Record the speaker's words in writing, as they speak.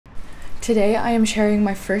Today I am sharing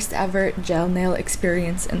my first ever gel nail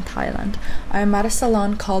experience in Thailand. I am at a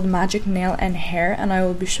salon called Magic Nail and Hair, and I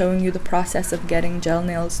will be showing you the process of getting gel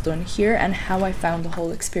nails done here and how I found the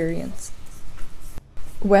whole experience.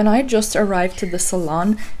 When I just arrived to the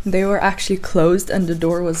salon, they were actually closed and the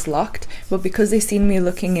door was locked, but because they seen me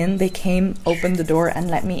looking in, they came, opened the door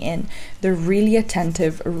and let me in. They're really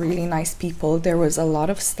attentive, really nice people. There was a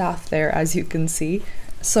lot of staff there, as you can see,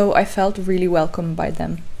 so I felt really welcomed by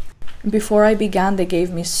them. Before I began, they gave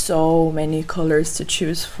me so many colors to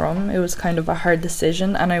choose from. It was kind of a hard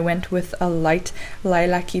decision, and I went with a light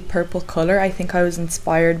lilac-y purple color. I think I was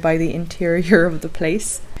inspired by the interior of the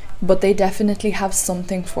place. But they definitely have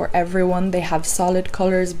something for everyone. They have solid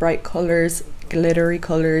colors, bright colors, glittery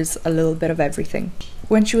colors, a little bit of everything.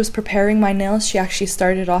 When she was preparing my nails, she actually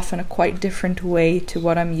started off in a quite different way to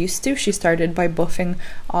what I'm used to. She started by buffing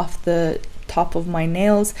off the top of my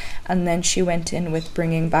nails, and then she went in with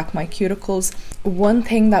bringing back my cuticles. One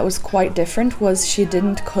thing that was quite different was she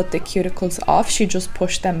didn't cut the cuticles off, she just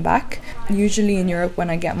pushed them back. Usually in Europe, when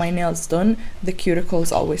I get my nails done, the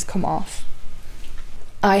cuticles always come off.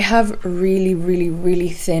 I have really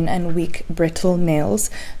thin and weak brittle nails,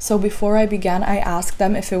 so before I began I asked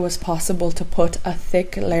them if it was possible to put a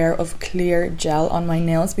thick layer of clear gel on my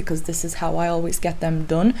nails, because this is how I always get them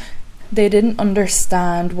done. They didn't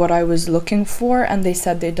understand what I was looking for, and they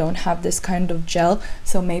said they don't have this kind of gel,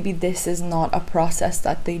 so maybe this is not a process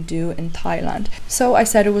that they do in Thailand. So I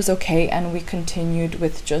said it was okay, and we continued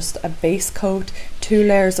with just a base coat, 2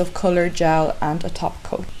 layers of color gel and a top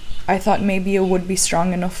coat. I thought maybe it would be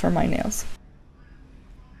strong enough for my nails.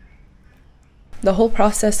 The whole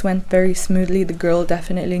process went very smoothly. The girl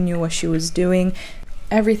definitely knew what she was doing.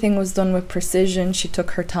 Everything was done with precision. She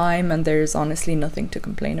took her time, and there's honestly nothing to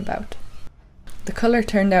complain about. The color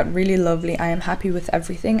turned out really lovely. I am happy with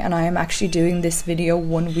everything, and I am actually doing this video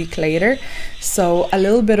 1 week later. So a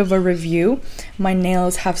little bit of a review. My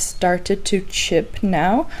nails have started to chip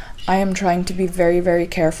now. I am trying to be very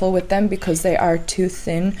careful with them because they are too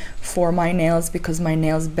thin for my nails, because my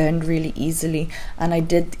nails bend really easily, and I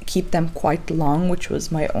did keep them quite long, which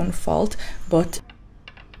was my own fault. But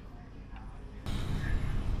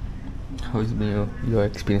how has been your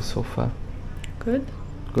experience so far? Good.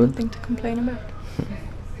 Good. Nothing to complain about.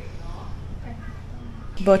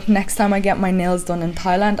 But next time I get my nails done in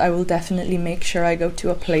Thailand, I will definitely make sure I go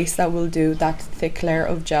to a place that will do that thick layer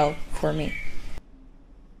of gel for me.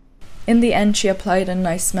 In the end, she applied a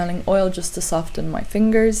nice smelling oil just to soften my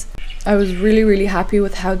fingers. I was really happy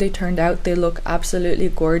with how they turned out. They look absolutely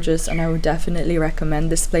gorgeous, and I would definitely recommend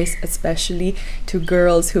this place, especially to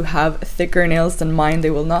girls who have thicker nails than mine. They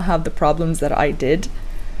will not have the problems that I did.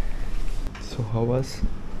 So how was?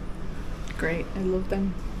 Great, I love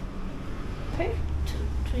them. Okay.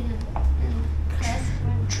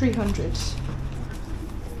 300.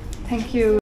 Thank you.